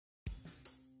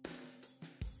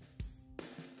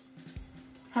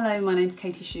Hello, my name's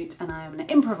Katy Schutte and I am an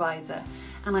improviser,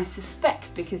 and I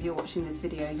suspect because you're watching this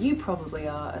video you probably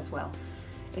are as well.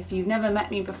 If you've never met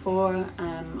me before,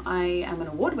 I am an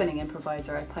award-winning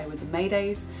improviser. I play with the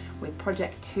Maydays, with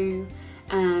Project 2,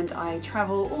 and I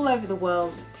travel all over the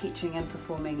world teaching and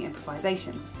performing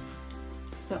improvisation.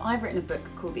 So I've written a book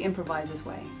called The Improviser's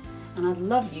Way, and I'd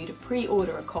love you to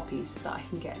pre-order a copy so that I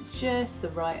can get just the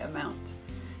right amount.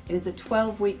 It is a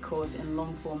 12-week course in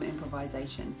long-form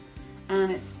improvisation, and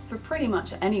it's for pretty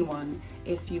much anyone.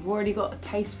 If you've already got a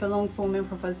taste for long-form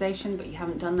improvisation but you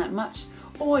haven't done that much,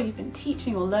 or you've been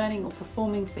teaching or learning or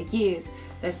performing for years,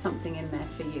 there's something in there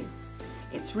for you.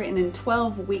 It's written in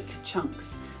 12-week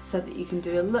chunks so that you can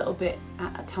do a little bit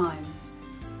at a time.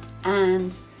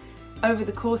 And over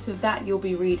the course of that, you'll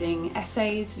be reading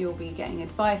essays, you'll be getting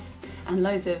advice, and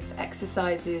loads of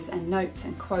exercises and notes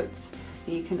and quotes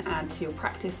that you can add to your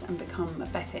practice and become a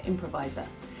better improviser.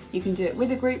 You can do it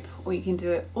with a group, or you can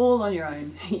do it all on your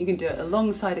own. You can do it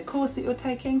alongside a course that you're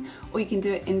taking, or you can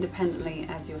do it independently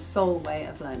as your sole way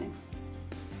of learning.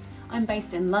 I'm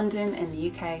based in London in the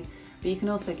UK, but you can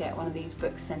also get one of these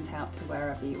books sent out to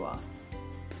wherever you are.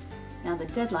 Now, the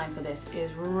deadline for this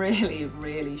is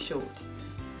really short.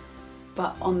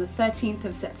 But on the 13th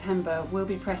of September, we'll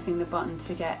be pressing the button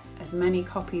to get as many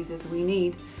copies as we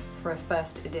need for a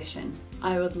first edition.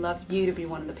 I would love you to be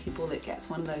one of the people that gets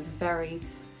one of those very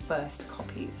first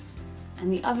copies.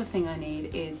 And the other thing I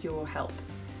need is your help.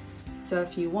 So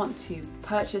if you want to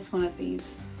purchase one of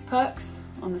these perks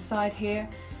on the side here,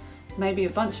 maybe a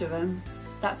bunch of them,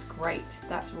 that's great.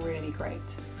 That's really great.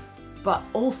 But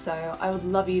also, I would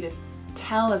love you to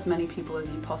tell as many people as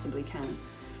you possibly can.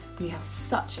 We have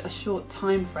such a short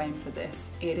time frame for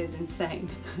this, it is insane.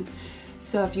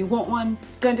 So if you want one,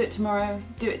 don't do it tomorrow,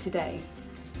 do it today.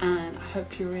 And I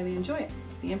hope you really enjoy it.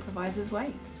 The Improviser's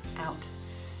Way, out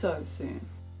so soon.